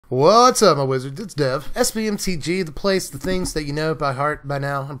What's up, my wizards? It's Dev. Mtg, the place, the things that you know by heart by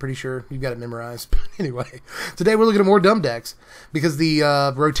now. I'm pretty sure you've got it memorized. Anyway, today we're looking at more dumb decks because the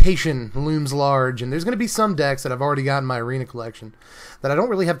rotation looms large, and there's going to be some decks that I've already got in my arena collection that I don't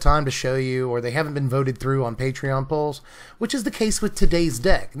really have time to show you, or they haven't been voted through on Patreon polls, which is the case with today's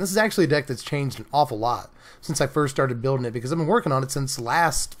deck. And this is actually a deck that's changed an awful lot since I first started building it, because I've been working on it since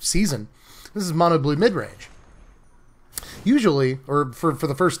last season. This is mono blue midrange. Usually, or for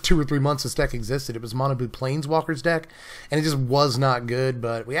the first 2 or 3 months this deck existed, it was mono blue Planeswalker's deck, and it just was not good.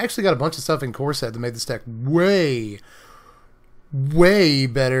 But we actually got a bunch of stuff in core set that made this deck way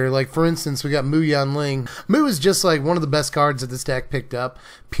better. Like, for instance, we got Mu Yanling. Mu is just like one of the best cards that this deck picked up,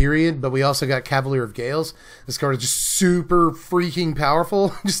 period. But we also got Cavalier of Gales. This card is just super freaking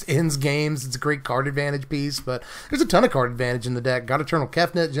powerful. Just ends games. It's a great card advantage piece, but there's a ton of card advantage in the deck. God Eternal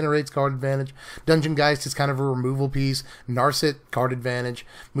Kefnet generates card advantage. Dungeon Geist is kind of a removal piece. Narset, card advantage.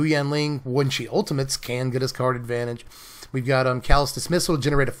 Mu Yanling, when she ultimates, can get us card advantage. We've got Callous Dismissal to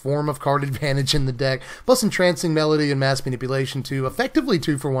generate a form of card advantage in the deck, plus Entrancing Melody and Mass Manipulation to effectively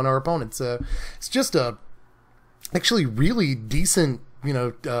 2 for 1 our opponents. It's just a actually really decent,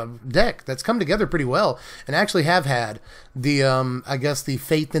 deck that's come together pretty well, and actually have had the I guess the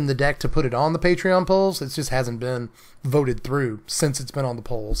faith in the deck to put it on the Patreon polls. It just hasn't been voted through since it's been on the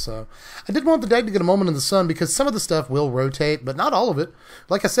polls. So I did want the deck to get a moment in the sun, because some of the stuff will rotate, but not all of it.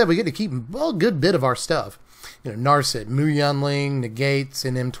 Like I said, we get to keep a good bit of our stuff. Narset, Mu Yanling, Negates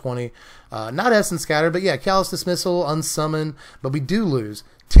in M20. Not Essence Scatter, but yeah, Callous Dismissal, Unsummon. But we do lose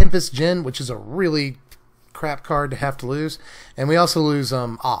Tempest Djinn, which is a really crap card to have to lose. And we also lose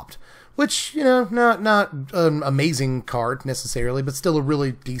Opt, which, not an amazing card necessarily, but still a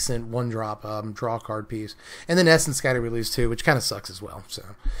really decent one-drop draw card piece. And then Essence Scatter we lose too, which kind of sucks as well. So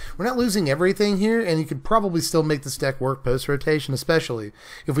we're not losing everything here, and you could probably still make this deck work post-rotation, especially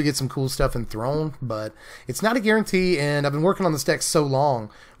if we get some cool stuff in Throne, but it's not a guarantee, and I've been working on this deck so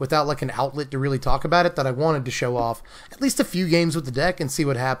long without like an outlet to really talk about it that I wanted to show off at least a few games with the deck and see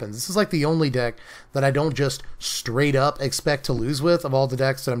what happens. This is like the only deck that I don't just straight up expect to lose with of all the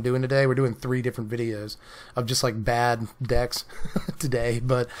decks that I'm doing today. We're doing 3 different videos of just like bad decks today,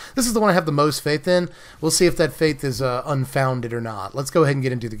 but this is the one I have the most faith in. We'll see if that faith is unfounded or not. Let's go ahead and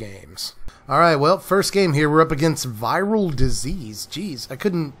get into the games. Alright, well, first game here, we're up against Viral Disease. Jeez, I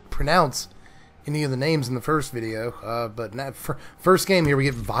couldn't pronounce any of the names in the first video, but first game here we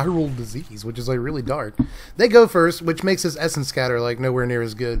get Viral Disease, which is like really dark. They go first, which makes this Essence Scatter like nowhere near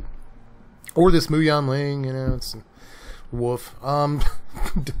as good. Or this Mu Yanling, it's woof.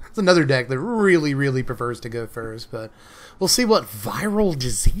 It's another deck that really prefers to go first, but we'll see what Viral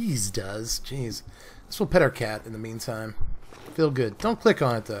Disease does. Jeez. This will pet our cat in the meantime. Feel good. Don't click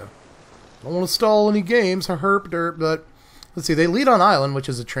on it, though. Don't want to stall any games, herp derp, but let's see. They lead on Island, which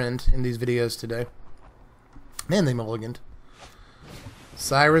is a trend in these videos today. Man, they mulliganed.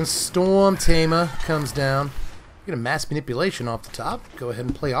 Siren Storm Tamer comes down. Get a Mass Manipulation off the top. Go ahead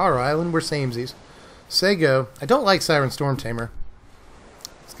and play our Island. We're samesies. Say go. I don't like Siren Storm Tamer.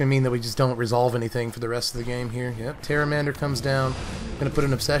 It's going to mean that we just don't resolve anything for the rest of the game here. Yep, Terramander comes down. Going to put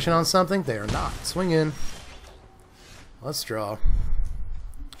an Obsession on something? They are not. Swing in. Let's draw.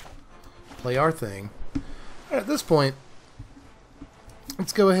 Play our thing. At this point,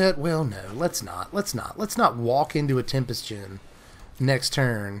 let's go ahead. Well, no, let's not. Let's not walk into a Tempest Djinn next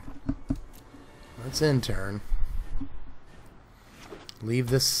turn. Let's end turn. Leave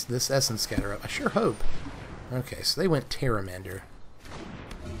this Essence Scatter up. I sure hope. Okay, so they went Terramander.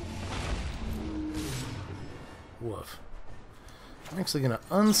 Woof. I'm actually going to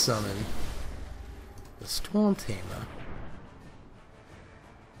unsummon the Storm Tamer.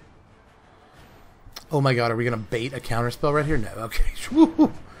 Oh my god, are we going to bait a counterspell right here? No, okay.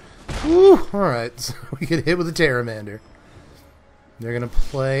 Woo! Woo! Alright, so we get hit with a Terramander. They're going to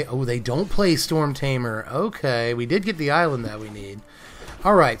play... Oh, they don't play Storm Tamer. Okay, we did get the island that we need.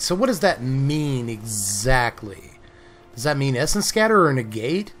 Alright, so what does that mean exactly? Does that mean Essence Scatter or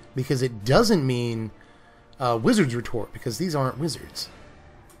Negate? Because it doesn't mean Wizard's Retort, because these aren't wizards.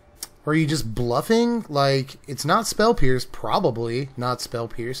 Or are you just bluffing? Like, it's not Spell Pierce, probably not Spell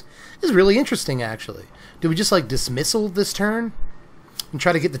Pierce. This is really interesting, actually. Do we just, like, Dismissal this turn? And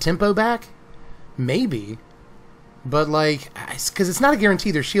try to get the tempo back? Maybe. But, like, because it's not a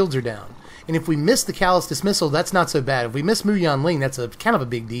guarantee their shields are down. And if we miss the Callous Dismissal, that's not so bad. If we miss Mu Yanling, that's kind of a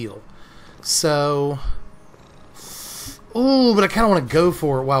big deal. So... Ooh, but I kind of want to go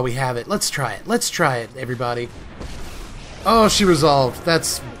for it while we have it. Let's try it. Let's try it, everybody. Oh, she resolved.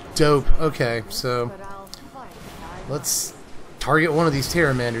 That's dope. Okay, so let's target one of these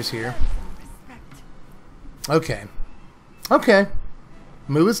Terramanders here. Okay. Okay.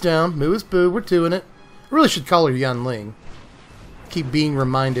 Mu is down. Mu is boo. We're doing it. I really should call her Yanling. Keep being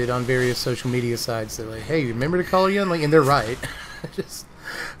reminded on various social media sites that, like, hey, remember to call her Yanling? And they're right. I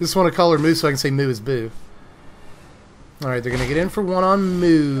just want to call her Mu so I can say Mu is boo. Alright, they're going to get in for one on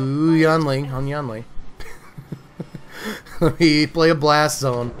Mu Yanling. On Yanling. Let me play a blast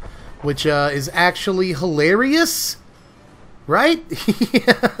zone, which is actually hilarious. Right?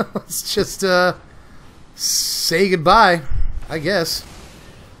 Yeah, let's just say goodbye, I guess,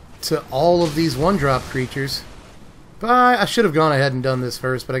 to all of these one-drop creatures. But I should have gone ahead and done this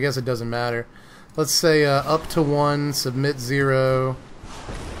first, but I guess it doesn't matter. Let's say up to 1, submit 0,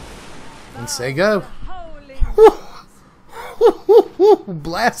 and say go.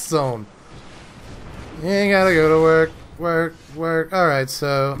 Blast zone. You ain't gotta go to work, work, work. Alright,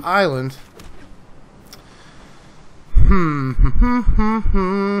 so island.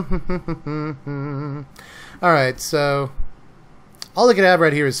 Alright, so all I could have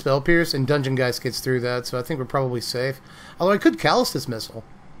right here is Spell Pierce, and Dungeon Geist gets through that, so I think we're probably safe. Although I could Callous Dismissal.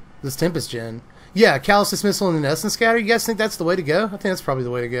 This Tempest Gen. Yeah, Callous Dismissal and then Essence Scatter. You guys think that's the way to go? I think that's probably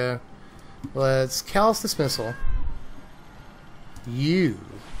the way to go. Let's Callous Dismissal. You.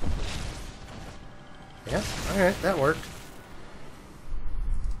 Yeah, alright, that worked.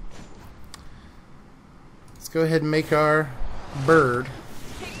 Let's go ahead and make our bird.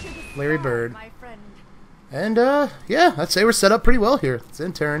 Larry Bird. And, yeah, I'd say we're set up pretty well here. It's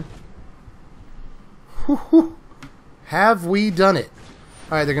in turn. Whew. Have we done it?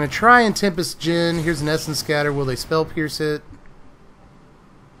 Alright, they're going to try and Tempest Gen. Here's an Essence Scatter. Will they Spell Pierce it?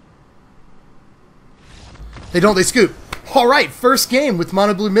 They don't, they scoop. Alright, first game with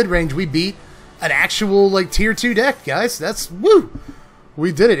Mono Blue Midrange. We beat an actual, like, Tier 2 deck, guys. That's, woo!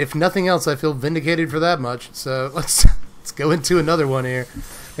 We did it. If nothing else, I feel vindicated for that much. So, let's go into another one here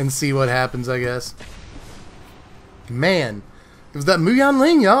and see what happens, I guess. Man, it was that Mu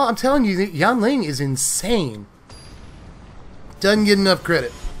Yanling, y'all. I'm telling you, Yanling is insane. Doesn't get enough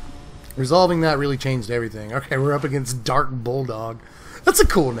credit. Resolving that really changed everything. Okay, we're up against Dark Bulldog. That's a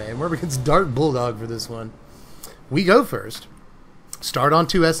cool name. We're up against Dark Bulldog for this one. We go first. Start on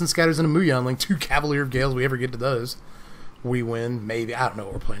 2 Essence Scatters and a Mu Yanling, 2 Cavalier of Gales. We ever get to those, we win. Maybe. I don't know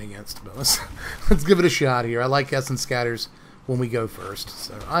what we're playing against, but let's give it a shot here. I like Essence Scatters when we go first.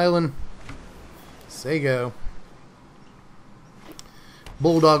 So, Island. Say go.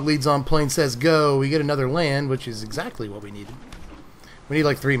 Bulldog leads on plane, says go. We get another land, which is exactly what we needed. We need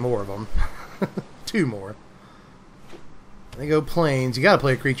like 3 more of them. 2 more. They go planes. You gotta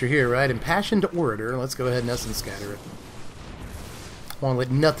play a creature here, right? Impassioned Orator. Let's go ahead and Essence Scatter it. Won't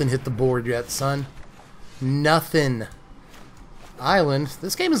let nothing hit the board yet, son. Nothing. Island.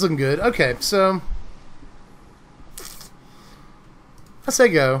 This game is looking good. Okay, so I say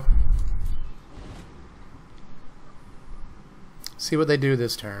go. See what they do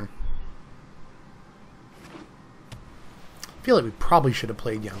this turn. I feel like we probably should have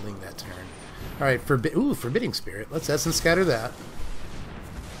played Yanling that turn. Alright, Forbidding Spirit. Let's Essence Scatter that.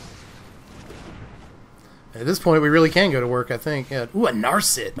 At this point, we really can go to work, I think. Yeah. Ooh, a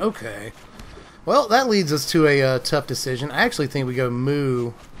Narset. Okay. Well, that leads us to a tough decision. I actually think we go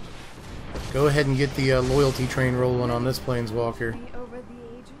Mu. Go ahead and get the loyalty train rolling on this Planeswalker.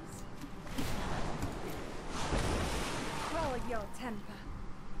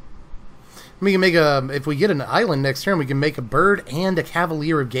 We can make a, if we get an island next turn, we can make a bird and a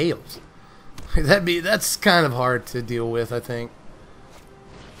Cavalier of Gales. That's kind of hard to deal with, I think.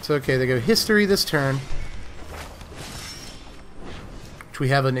 So okay, they go history this turn, which we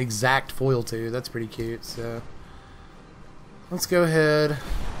have an exact foil to. That's pretty cute. So let's go ahead,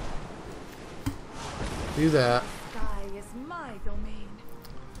 do that. Sky is my domain.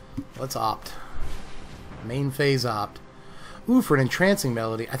 Let's opt. Main phase opt. Ooh, for an entrancing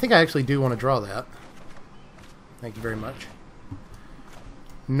melody. I think I actually do want to draw that. Thank you very much.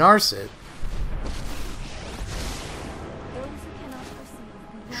 Narset.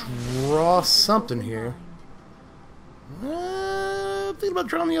 Draw something here. I'm thinking about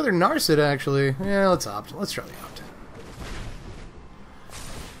drawing the other Narset, actually. Yeah, let's opt. Let's try the opt.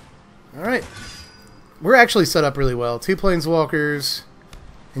 Alright. We're actually set up really well. 2 Planeswalkers,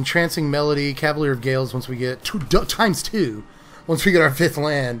 Entrancing Melody, Cavalier of Gales once we get... times 2. Once we get our 5th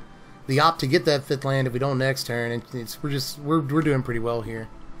land. The opt to get that 5th land if we don't next turn. And we're doing pretty well here.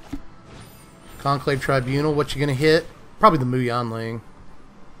 Conclave Tribunal, what you gonna hit? Probably the Mu Yanling.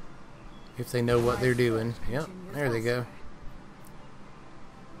 If they know what they're doing. Yep, there they go.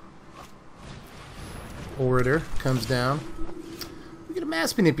 Orator comes down. We get a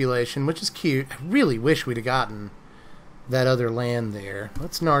Mass Manipulation, which is cute. I really wish we'd have gotten that other land there.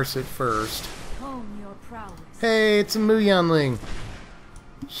 Let's Narset first. Hey, it's a Mu Yanling.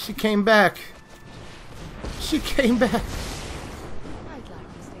 She came back. She came back. I'd like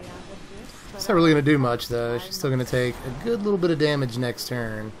to stay out of this, but It's not really going to do much, though. She's still going to take a good little bit of damage next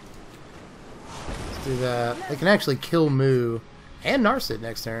turn. Let's do that. They can actually kill Mu and Narset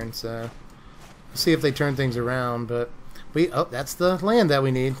next turn, so we'll see if they turn things around. But oh, that's the land that we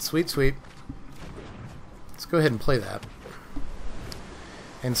need. Sweet, sweet. Let's go ahead and play that.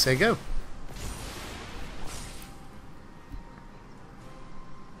 And say go.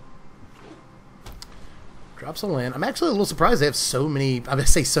 Drops a land. I'm actually a little surprised they have so many, I'm going to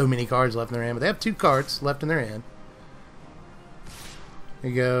say so many cards left in their hand, but they have 2 cards left in their hand.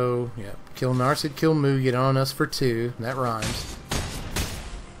 There you go. Yeah. Kill Narset, kill Mu, get on us for 2. That rhymes.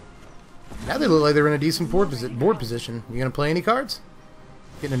 Now they look like they're in a decent board position. You going to play any cards?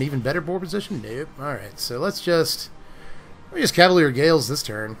 Getting an even better board position? Nope. Alright, so let's just Cavalier Gales this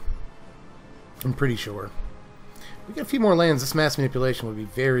turn. I'm pretty sure. We get a few more lands, this mass manipulation would be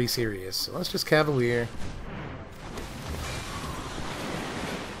very serious. So let's just Cavalier.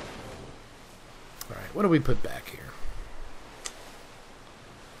 Alright, what do we put back here?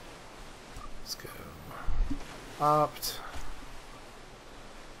 Let's go. Opt.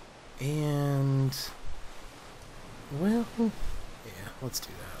 And... well... yeah, let's do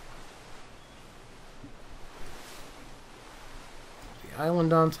that. The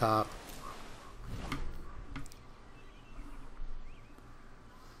island on top.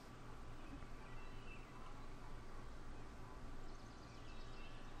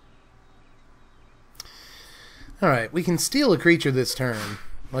 Alright, we can steal a creature this turn.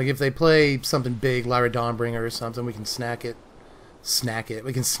 Like if they play something big, Lyra Dawnbringer or something, we can snack it. Snack it.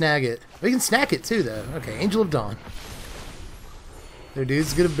 We can snag it. We can snack it too, though. Okay, Angel of Dawn. Their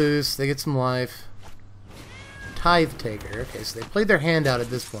dudes get a boost. They get some life. Tithe Taker. Okay, so they played their hand out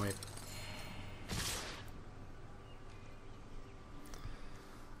at this point.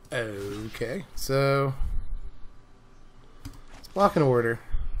 Okay, so... let's block an order.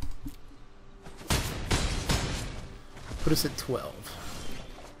 Put us at 12.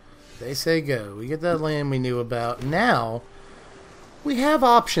 They say go. We get that land we knew about. Now, we have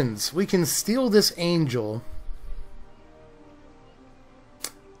options. We can steal this Angel.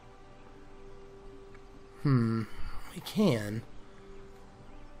 We can.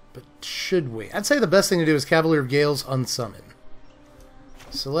 But should we? I'd say the best thing to do is Cavalier of Gales unsummon.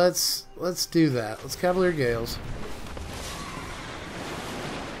 So let's do that. Let's Cavalier Gales.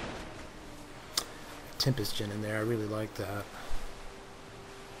 Tempest Gen in there. I really like that.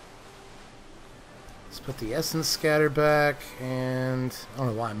 Let's put the Essence Scatter back, and I don't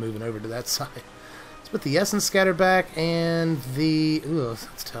know why I'm moving over to that side. Let's put the Essence Scatter back and the... ooh,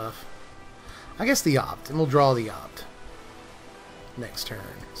 that's tough. I guess the Opt, and we'll draw the Opt next turn.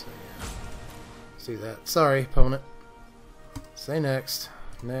 So yeah, let's do that. Sorry, opponent. Say next.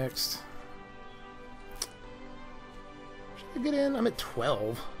 Next. Should I get in? I'm at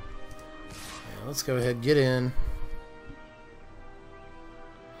 12. Let's go ahead and get in.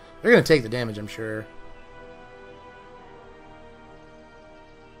 They're going to take the damage, I'm sure.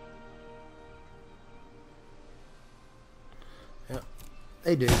 Yep,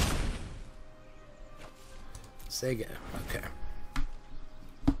 they do. Say go. Okay.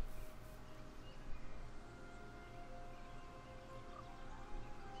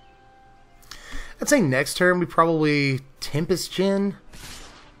 I'd say next turn we probably Tempest Gen.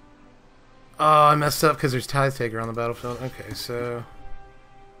 Oh, I messed up because there's Tithe Taker on the battlefield. Okay, so...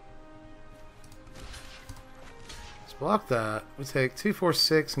 let's block that. We take 2, 4,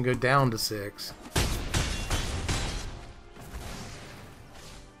 6 and go down to 6.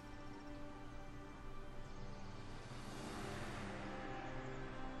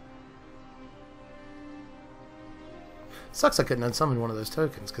 Sucks I couldn't unsummon one of those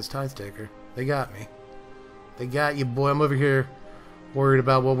tokens because Tithe Taker. They got me. They got you, boy. I'm over here worried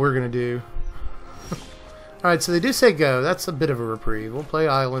about what we're going to do. Alright, so they do say go. That's a bit of a reprieve. We'll play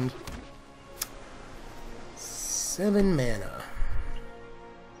Island. 7 mana.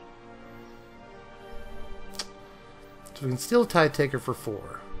 So we can steal Tithe Taker for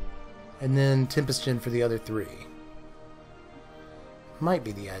 4. And then Tempest Gen for the other 3. Might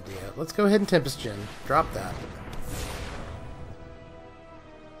be the idea. Let's go ahead and Tempest Gen. Drop that.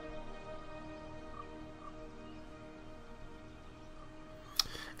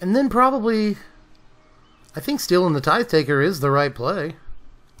 And then probably... I think stealing the Tithe Taker is the right play.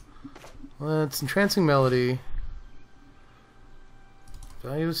 Let's Entrancing Melody.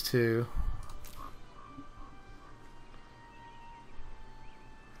 Value is 2.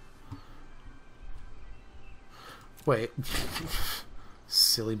 Wait.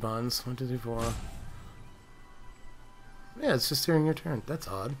 Silly buns. 1, 2, 3, 4. Yeah, it's just during your turn. That's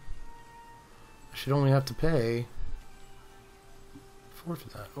odd. I should only have to pay 4 for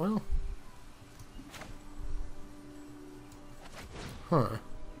that. Well. Huh.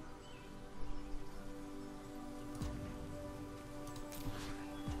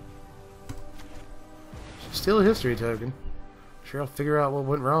 Still a history token. Sure, I'll figure out what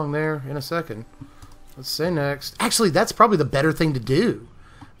went wrong there in a second. Let's say next. Actually, that's probably the better thing to do.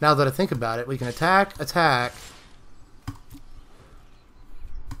 Now that I think about it, we can attack, attack.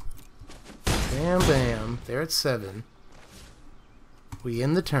 Bam, bam. They're at 7. We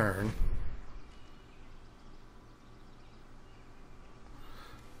end the turn.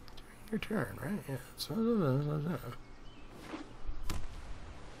 Your turn, right? Yeah.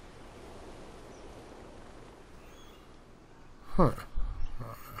 Huh.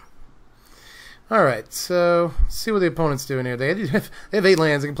 Alright, so let's see what the opponent's doing here. They have 8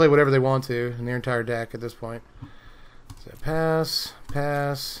 lands. They can play whatever they want to in their entire deck at this point. So pass,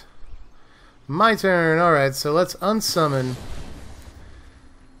 pass. My turn. Alright, so let's unsummon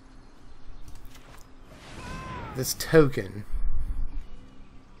this token.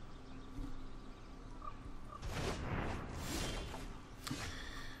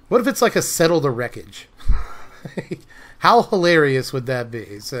 What if it's like a Settle the Wreckage? How hilarious would that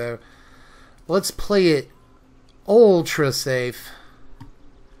be? So let's play it ultra safe.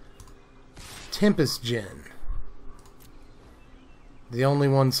 Tempest Gen. The only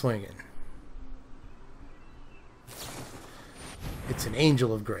one swinging. It's an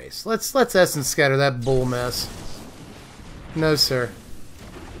Angel of Grace. Let's Essence Scatter that bull mess. No, sir.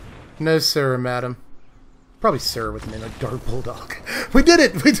 No, sir, madam. Probably sir with me, like Dark Bulldog. We did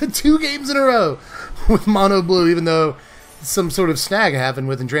it! We did 2 games in a row with Mono Blue, even though some sort of snag happened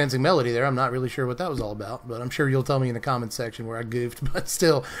with Entrancing Melody there. I'm not really sure what that was all about, but I'm sure you'll tell me in the comments section where I goofed. But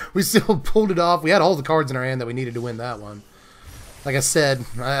still, we still pulled it off. We had all the cards in our hand that we needed to win that one. Like I said,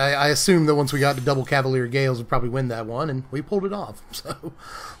 I assumed that once we got to double Cavalier Gales, we'd probably win that one, and we pulled it off. So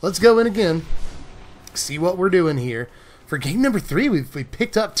let's go in again, see what we're doing here. For game number 3, we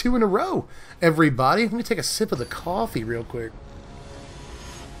picked up 2 in a row, everybody. Let me take a sip of the coffee real quick.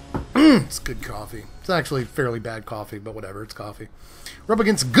 It's good coffee. It's actually fairly bad coffee, but whatever, it's coffee. We're up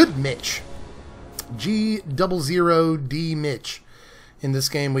against Good Mitch. G00D Mitch. In this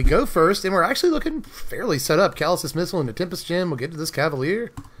game, we go first, and we're actually looking fairly set up. Callous Dismissal into Tempest Gem. We'll get to this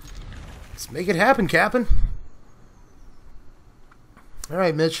Cavalier. Let's make it happen, Cap'n.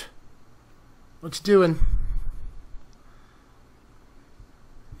 Alright, Mitch. What you doing?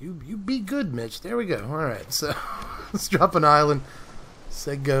 You be good, Mitch. There we go. Alright, so let's drop an island.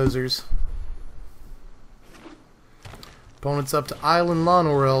 Say Gozers. Opponent's up to Island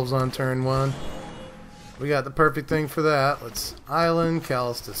Lawnmower Elves on turn 1. We got the perfect thing for that. Let's Island,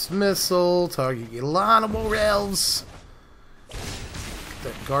 Callous Dismissal, target Lawnmower Elves. Get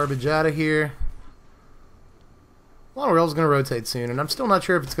that garbage out of here. Lawnmower Elves is going to rotate soon, and I'm still not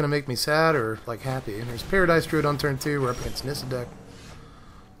sure if it's going to make me sad or like happy. There's Paradise Druid on turn 2. We're up against Nissa deck.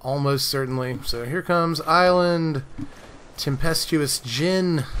 Almost certainly. So here comes Island, Tempestuous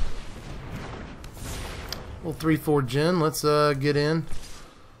Djinn. Little 3/4 Djinn. Let's get in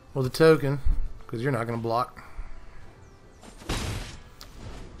with a token, because you're not going to block.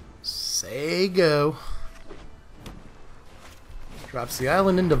 Say go. Drops the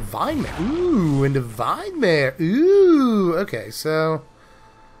island into Vinemare. Ooh, into Vinemare. Ooh, okay, so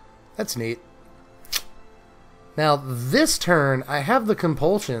that's neat. Now, this turn, I have the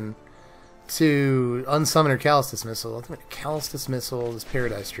compulsion to unsummon or Callous Dismissal. Let's make Callous Dismissal, this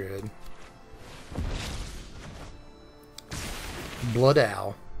Paradise Druid. Blood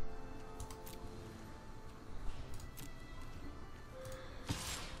Owl.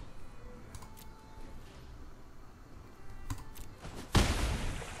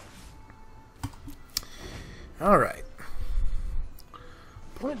 Alright.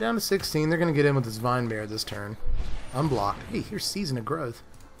 Point it down to 16. They're going to get in with this Vinemare this turn. Unblocked. Hey, here's Season of Growth.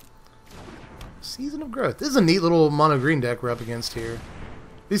 Season of Growth. This is a neat little mono green deck we're up against here.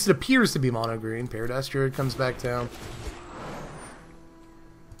 At least it appears to be mono green. Paradise Druid comes back down.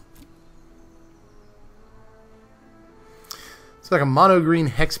 It's like a mono green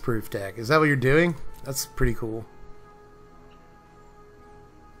hexproof deck. Is that what you're doing? That's pretty cool.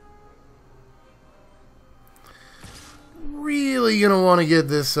 Really gonna want to get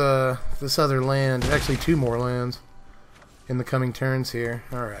this this other land, actually 2 more lands in the coming turns here.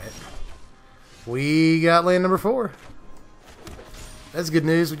 Alright. We got land number 4. That's good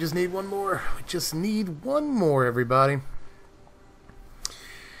news. We just need one more. We just need one more, everybody.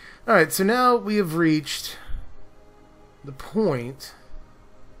 Alright, so now we have reached the point.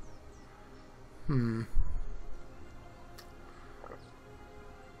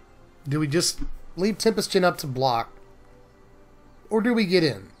 Do we just leave Tempest Chin up to block? Or do we get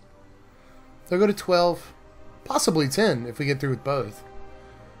in? They'll go to 12, possibly 10 if we get through with both.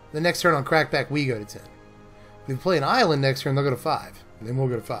 The next turn on Crackback, we go to 10. If we play an island next turn, they'll go to 5. And then we'll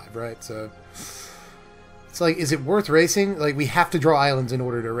go to 5, right? So it's like, is it worth racing? Like, we have to draw islands in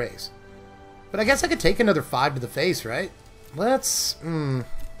order to race. But I guess I could take another 5 to the face, right? Let's no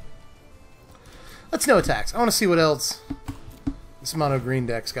attacks. I want to see what else this mono green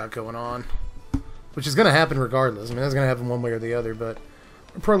deck's got going on. Which is going to happen regardless. I mean, that's going to happen one way or the other, but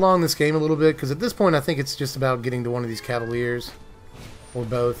we'll prolong this game a little bit, because at this point I think it's just about getting to one of these Cavaliers. Or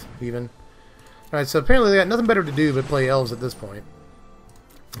both, even. Alright, so apparently they got nothing better to do but play elves at this point.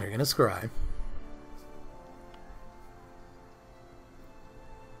 They're going to scry.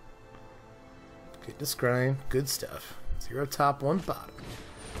 Get to scrying. Good stuff. 0 top, 1 bottom.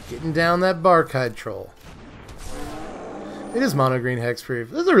 Getting down that Barkide Troll. It is mono green hexproof.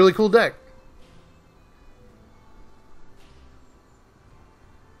 This is a really cool deck.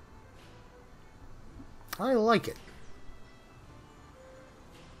 I like it.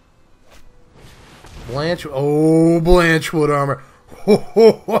 Blanchwood armor. Ho,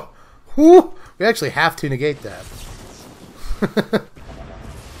 ho, ho, ho. We actually have to negate that.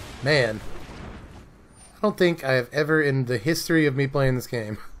 Man. I don't think I have ever in the history of me playing this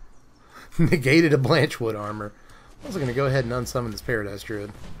game negated a Blanchwood armor. I was going to go ahead and unsummon this Paradise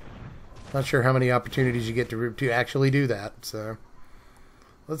Druid. Not sure how many opportunities you get to actually do that, so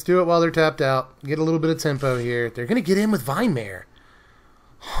let's do it while they're tapped out. Get a little bit of tempo here. They're going to get in with Vine Mare.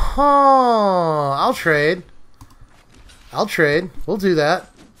 Huh. I'll trade. We'll do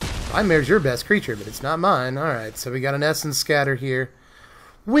that. Vine Mare's your best creature, but it's not mine. Alright, so we got an Essence Scatter here,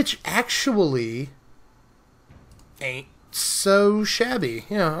 which actually ain't so shabby.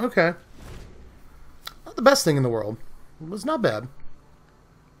 Yeah, okay. Not the best thing in the world. It was not bad.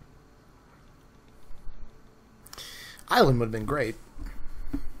 Island would have been great.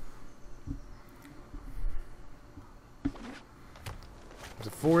 There's a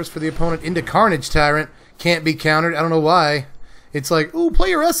forest for the opponent into Carnage Tyrant. Can't be countered. I don't know why. It's like, ooh, play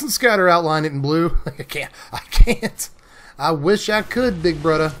your Essence Scatter, outline it in blue. I can't. I wish I could, big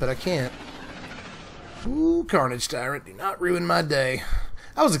brother, but I can't. Ooh, Carnage Tyrant, do not ruin my day.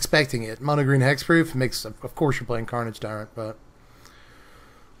 I was expecting it. Mono green hexproof makes, of course, you're playing Carnage Tyrant, but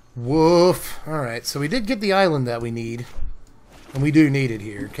woof. All right, so we did get the island that we need, and we do need it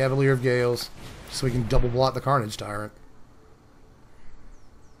here. Cavalier of Gales, so we can double block the Carnage Tyrant.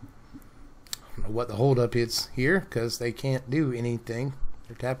 I don't know what the holdup is here, because they can't do anything.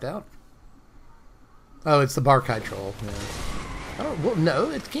 They're tapped out. Oh, it's the Barkide Troll. Yeah. I don't. Well, no,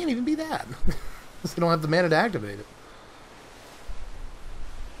 it can't even be that. They don't have the mana to activate it.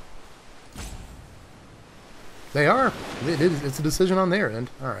 They are. It's a decision on their end.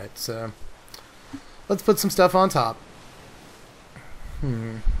 All right, so let's put some stuff on top.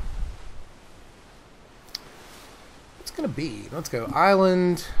 What's gonna be? Let's go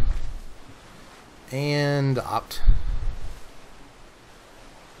island and opt.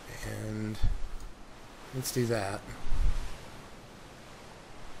 And let's do that.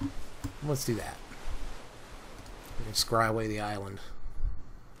 Let's do that. We can scry away the island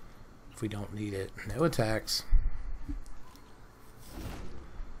if we don't need it. No attacks.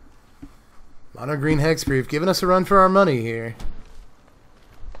 Mono green hexproof giving us a run for our money here.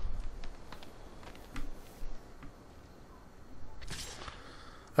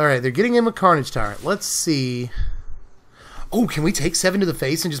 Alright, they're getting in with Carnage Tyrant. Let's see. Oh, can we take 7 to the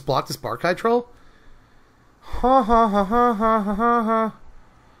face and just block this Barkide Troll? Ha ha ha ha ha ha ha.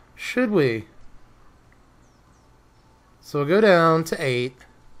 Should we? So we'll go down to 8.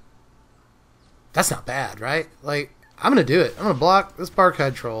 That's not bad, right? Like, I'm going to do it. I'm going to block this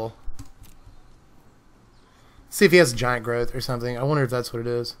Barkide Troll. See if he has a giant growth or something. I wonder if that's what it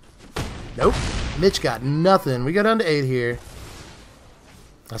is. Nope. Mitch got nothing. We go down to 8 here.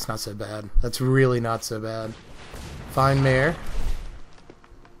 That's not so bad. That's really not so bad. Fine Mare.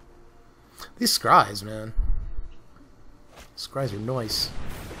 These scries, man. Scries are nice.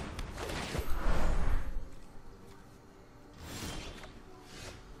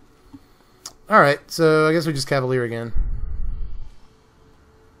 Alright, so I guess we just Cavalier again.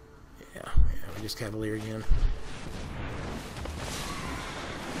 Yeah, we just Cavalier again.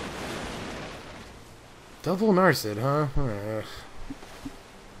 Double Narcid, huh? Alright.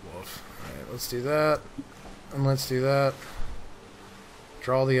 Woof. Alright, let's do that. And let's do that.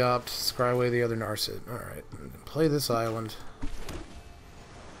 Draw the opt, scry away the other Narcid. Alright, play this island.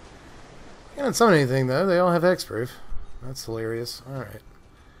 Can't summon anything though, they all have hexproof. That's hilarious. Alright.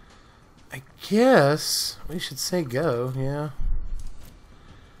 I guess we should say go, yeah.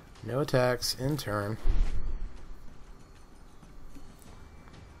 No attacks in turn.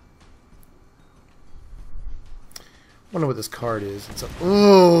 Wonder what this card is. It's a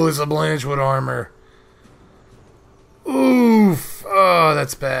it's a Blanchwood armor. Oof! Oh,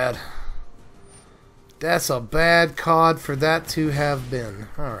 that's bad. That's a bad card for that to have been.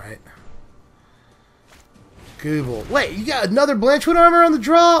 All right. Google. Wait, you got another Blanchwood armor on the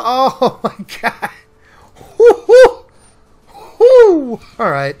draw? Oh my god! Woo woo! Woo!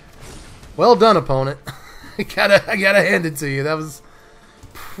 All right. Well done, opponent. I gotta hand it to you. That was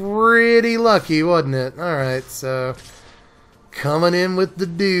pretty lucky, wasn't it? All right, so coming in with the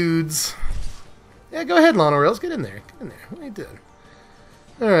dudes. Yeah, go ahead, Lana Rails. Get in there. Get in there. What are you doing?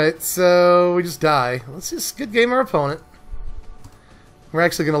 Alright, so we just die. Let's just good game our opponent. We're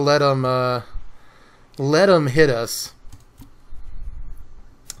actually gonna let him hit us.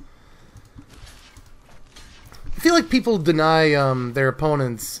 I feel like people deny their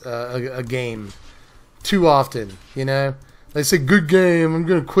opponents a game too often, you know? They say, good game, I'm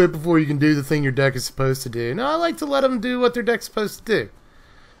gonna quit before you can do the thing your deck is supposed to do. No, I like to let them do what their deck's supposed to do.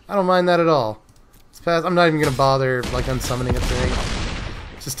 I don't mind that at all. I'm not even going to bother like unsummoning a thing.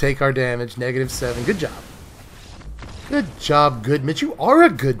 Just take our damage. -7. Good job. Good job, good Mitch. You are a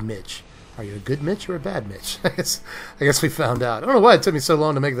good Mitch. Are you a good Mitch or a bad Mitch? I guess we found out. I don't know why it took me so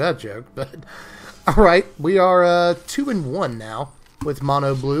long to make that joke, but alright, we are 2-1 now with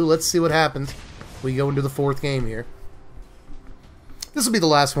mono blue. Let's see what happens. We go into the 4th game here. This will be the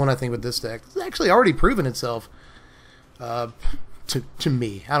last one, I think, with this deck. It's actually already proven itself. To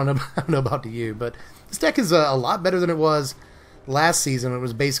me. I don't know about to you, but this deck is a lot better than it was last season. It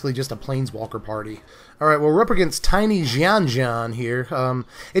was basically just a Planeswalker party. Alright, well, we're up against Tiny Jian here.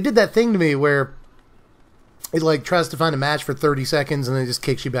 It did that thing to me where it like tries to find a match for 30 seconds and then it just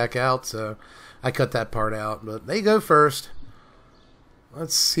kicks you back out, so I cut that part out. But they go first.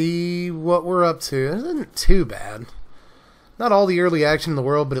 Let's see what we're up to. It isn't too bad. Not all the early action in the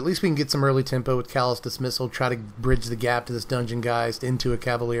world, but at least we can get some early tempo with Callous Dismissal, try to bridge the gap to this Dungeon Geist into a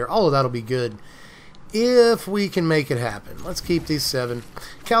Cavalier. All of that will be good if we can make it happen. Let's keep these 7.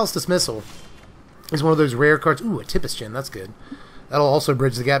 Callous Dismissal is one of those rare cards. Ooh, a Tempest Gen, that's good. That'll also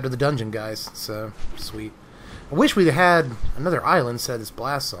bridge the gap to the Dungeon Geist, so sweet. I wish we'd had another island set as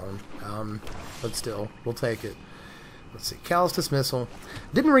Blast Zone, but still, we'll take it. Let's see, Callous Dismissal.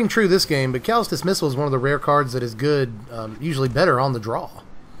 Didn't ring true this game, but Callous Dismissal is one of the rare cards that is good, usually better on the draw.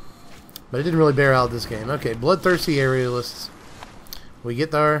 But it didn't really bear out this game. Okay, Bloodthirsty Aerialists. We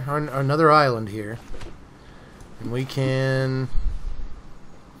get our another island here. And we can...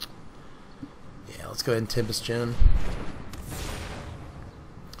 Yeah, let's go ahead and Tempest Gen.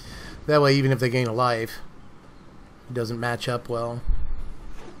 That way, even if they gain a life, it doesn't match up well.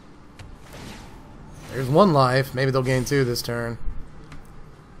 There's 1 life. Maybe they'll gain 2 this turn.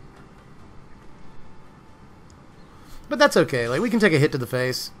 But that's okay. Like, we can take a hit to the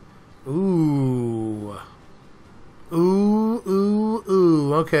face. Ooh. Ooh, ooh,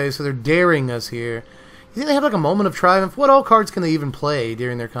 ooh. Okay, so they're daring us here. You think they have like a moment of triumph? What all cards can they even play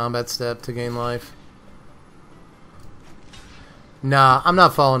during their combat step to gain life? Nah, I'm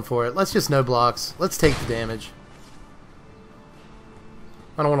not falling for it. Let's just no blocks. Let's take the damage.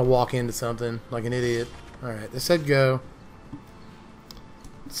 I don't want to walk into something like an idiot. Alright, they said go.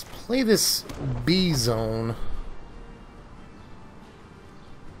 Let's play this B zone.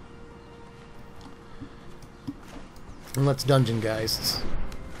 And let's Dungeon Geists.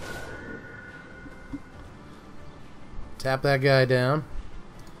 Tap that guy down.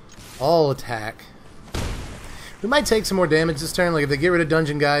 All attack. We might take some more damage this turn, like if they get rid of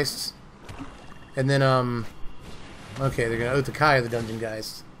Dungeon Geists. And then, okay, they're going to Otakai the Dungeon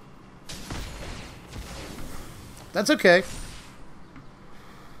Geist. That's okay.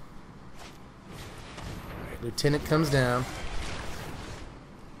 Right, Lieutenant comes down.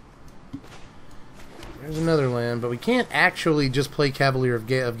 There's another land, but we can't actually just play Cavalier of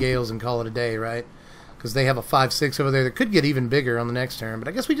Gales and call it a day, right? Because they have a 5/6 over there that could get even bigger on the next turn. But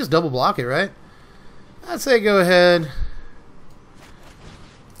I guess we just double block it, right? I'd say go ahead.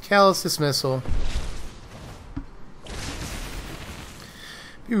 Callous Dismissal.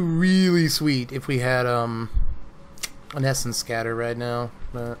 Be really sweet if we had an Essence Scatter right now.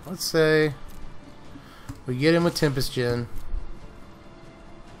 But let's say we get in with Tempest Gen.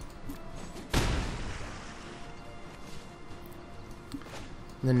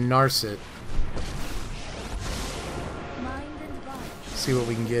 And then Narset. See what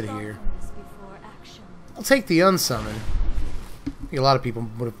we can get here. I'll take the Unsummon. I think a lot of people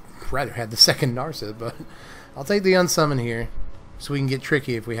would have rather had the second Narset, but I'll take the Unsummon here. So we can get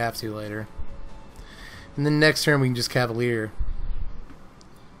tricky if we have to later. And then next turn we can just Cavalier.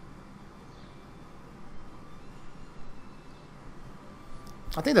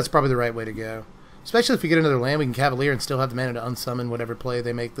 I think that's probably the right way to go. Especially if we get another land, we can Cavalier and still have the mana to unsummon whatever play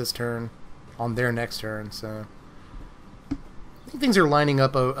they make this turn on their next turn. So I think things are lining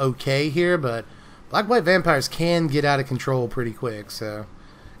up okay here, but Black-White Vampires can get out of control pretty quick. So,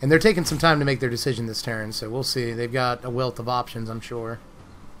 and they're taking some time to make their decision this turn, so we'll see. They've got a wealth of options, I'm sure.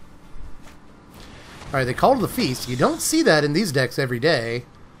 Alright, they call to the feast. You don't see that in these decks every day.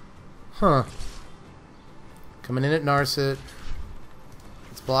 Huh. Coming in at Narset.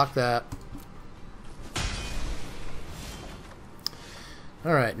 Let's block that.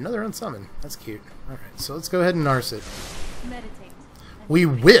 Alright, another unsummon. That's cute. Alright, so let's go ahead and Narset. Meditate. We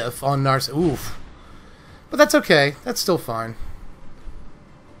whiff on Narset. Oof. But that's okay. That's still fine.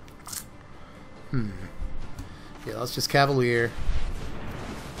 Yeah, let's just Cavalier.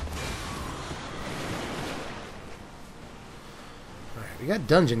 We got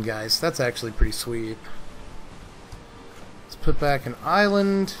dungeon, guys. That's actually pretty sweet. Let's put back an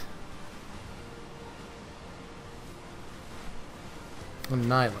island. And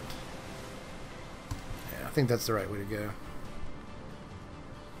an island. Yeah, I think that's the right way to go.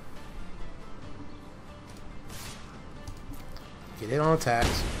 Get in on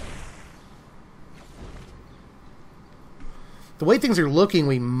attacks. The way things are looking,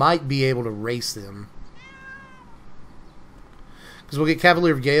 we might be able to race them. Because we'll get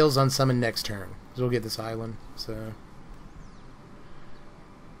Cavalier of Gales unsummoned next turn. Because we'll get this island. So.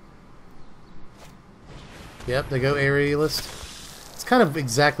 Yep, they go Aerialist. It's kind of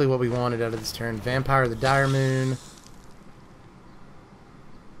exactly what we wanted out of this turn. Vampire of the Dire Moon.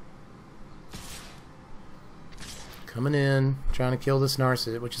 Coming in, trying to kill this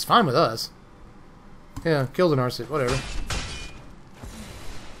Narset, which is fine with us. Yeah, kill the Narset, whatever.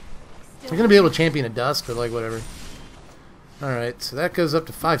 We're going to be able to champion a Dusk, but like, whatever. Alright, so that goes up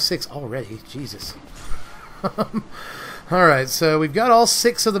to 5/6 already. Jesus. Alright, so we've got all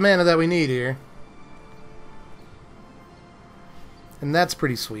 6 of the mana that we need here. And that's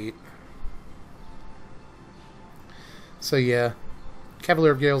pretty sweet. So yeah,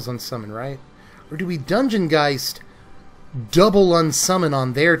 Cavalier of Gales unsummon, right? Or do we Dungeon Geist double unsummon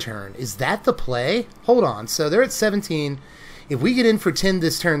on their turn? Is that the play? Hold on, so they're at 17. If we get in for 10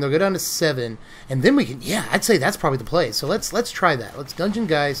 this turn, they'll go down to 7, and then we can... Yeah, I'd say that's probably the play. So let's try that. Let's Dungeon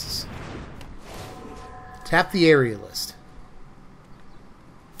Geist. Tap the Aerialist.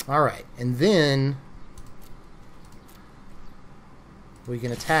 Alright, and then we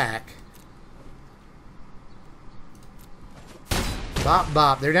can attack. Bop,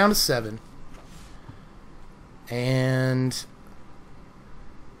 bop. They're down to 7. And...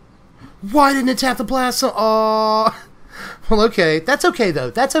 Why didn't it tap the Blast? Oh... Well, okay. That's okay,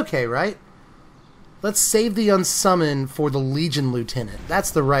 though. That's okay, right? Let's save the unsummon for the Legion Lieutenant. That's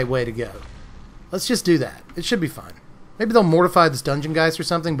the right way to go. Let's just do that. It should be fine. Maybe they'll mortify this Dungeon Geist or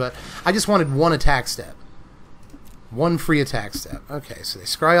something, but I just wanted one attack step. One free attack step. Okay, so they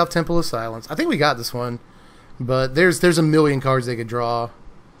scry off Temple of Silence. I think we got this one, but there's a million cards they could draw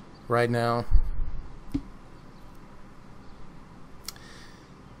right now.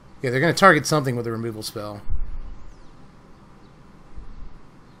 Yeah, they're going to target something with a removal spell.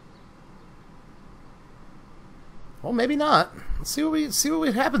 Well, maybe not. Let's see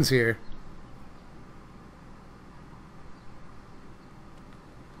what happens here.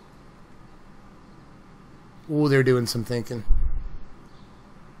 Ooh, they're doing some thinking.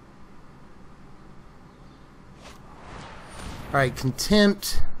 Alright,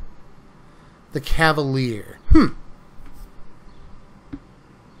 Contempt the Cavalier.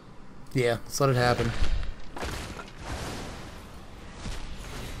 Yeah, let's let it happen.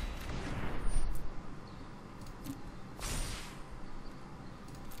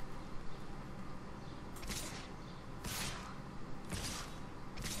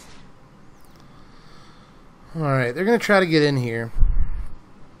 Alright, they're going to try to get in here.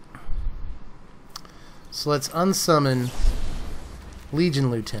 So let's unsummon Legion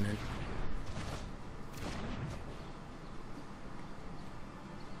Lieutenant.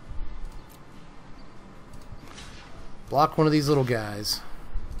 Block one of these little guys.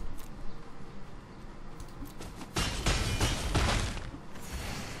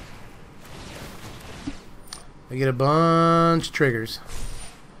 They get a bunch of triggers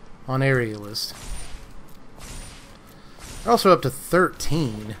on Aerialist. They're also up to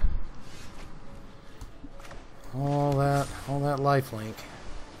 13. All that lifelink.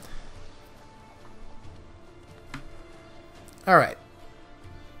 Alright.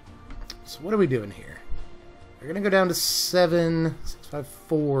 So what are we doing here? We're gonna go down to 7, 6, 5,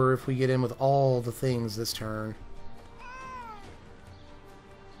 4 if we get in with all the things this turn.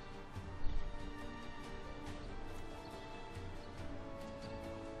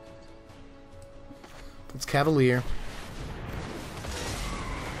 It's Cavalier.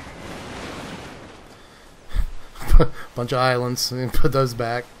 Bunch of islands. And put those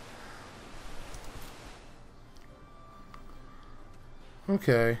back.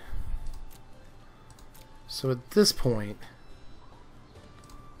 Okay. So at this point,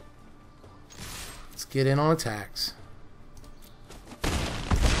 let's get in on attacks.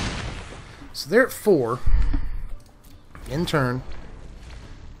 So they're at 4. In turn.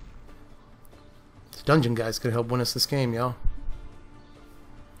 These dungeon guys could help win us this game, y'all.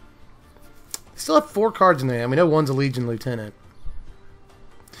 Still have 4 cards in their hand. We know one's a Legion Lieutenant.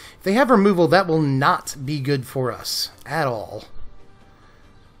 If they have removal, that will not be good for us at all.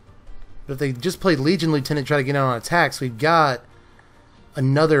 But if they just played Legion Lieutenant, try to get out on attacks, we've got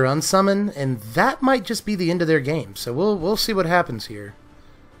another unsummon, and that might just be the end of their game. So we'll see what happens here.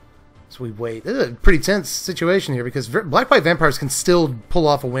 So we wait. This is a pretty tense situation here because Black-White Vampires can still pull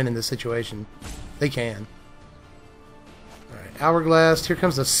off a win in this situation. They can. Alright, Hourglass. Here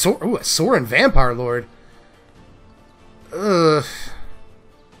comes the Ooh, a Sorin Vampire Lord. Ugh.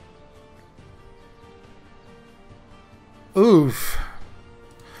 Oof.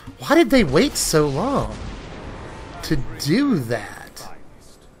 Why did they wait so long to do that?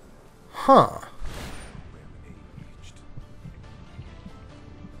 Huh.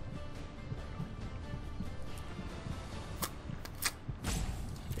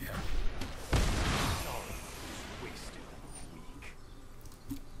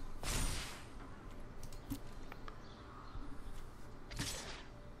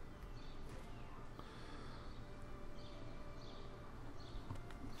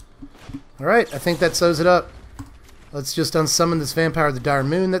 Alright, I think that sews it up. Let's just unsummon this Vampire of the Dire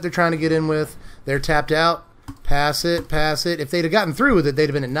Moon that they're trying to get in with. They're tapped out. Pass it, pass it. If they'd have gotten through with it, they'd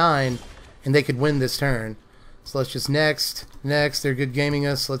have been at 9, and they could win this turn. So let's just next. They're good gaming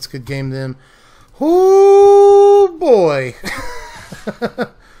us. Let's good game them. Oh boy.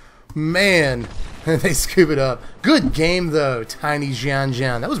 Man. They scoop it up. Good game, though, Tiny Jian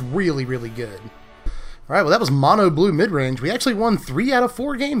Jian. That was really, really good. Alright, well that was mono blue mid-range. We actually won 3 out of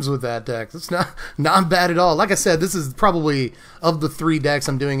 4 games with that deck. That's not bad at all. Like I said, this is probably, of the 3 decks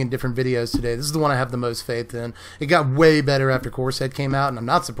I'm doing in different videos today, this is the one I have the most faith in. It got way better after Core Set came out, and I'm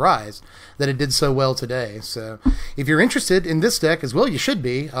not surprised that it did so well today. So, if you're interested in this deck, as well you should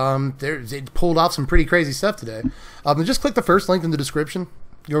be, it pulled off some pretty crazy stuff today. Just click the first link in the description.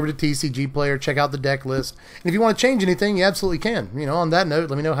 Go over to TCG Player, check out the deck list. And if you want to change anything, you absolutely can. You know, on that note,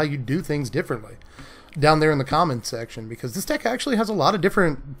 let me know how you do things differently down there in the comments section, because this deck actually has a lot of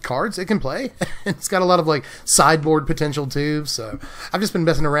different cards it can play. It's got a lot of like sideboard potential too, so I've just been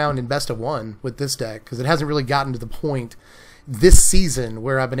messing around in best of 1 with this deck because it hasn't really gotten to the point this season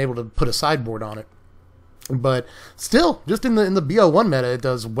where I've been able to put a sideboard on it. But still, just in the BO1 meta, it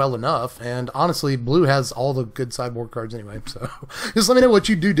does well enough, and honestly, blue has all the good sideboard cards anyway, so just let me know what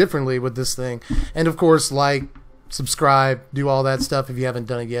you do differently with this thing. And of course, like, subscribe, do all that stuff if you haven't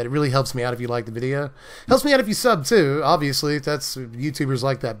done it yet. It really helps me out if you like the video. Helps me out if you sub too, obviously. That's YouTubers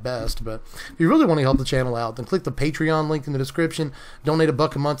like that best. But if you really want to help the channel out, then click the Patreon link in the description. Donate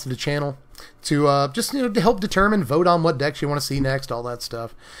 $1 a month to the channel to just to help determine, vote on what decks you want to see next, all that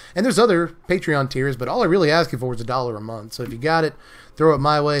stuff. And there's other Patreon tiers, but all I really ask you for is $1 a month. So if you got it, throw it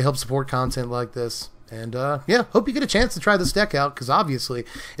my way, help support content like this. And, yeah, hope you get a chance to try this deck out, because obviously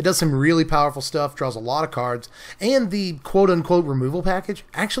it does some really powerful stuff, draws a lot of cards, and the quote-unquote removal package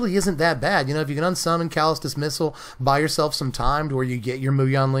actually isn't that bad. You know, if you can unsummon Callous Dismissal, buy yourself some time to where you get your Mu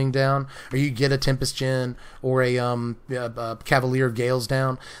Yanling down, or you get a Tempest Djinn, or a Cavalier of Gales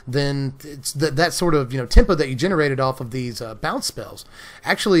down, then it's that sort of, you know, tempo that you generated off of these bounce spells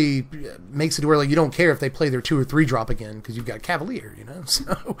actually makes it where, like, you don't care if they play their 2 or 3 drop again, because you've got Cavalier, you know?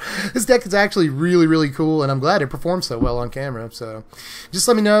 So this deck is actually really, really cool, and I'm glad it performs so well on camera. So just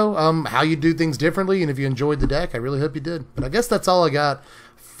let me know how you do things differently, and if you enjoyed the deck. I really hope you did. But I guess that's all I got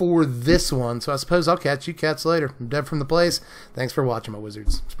for this one, so I suppose I'll catch you cats later. I'm Dev from the Place. Thanks for watching, my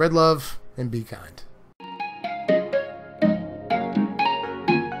wizards. Spread love and be kind.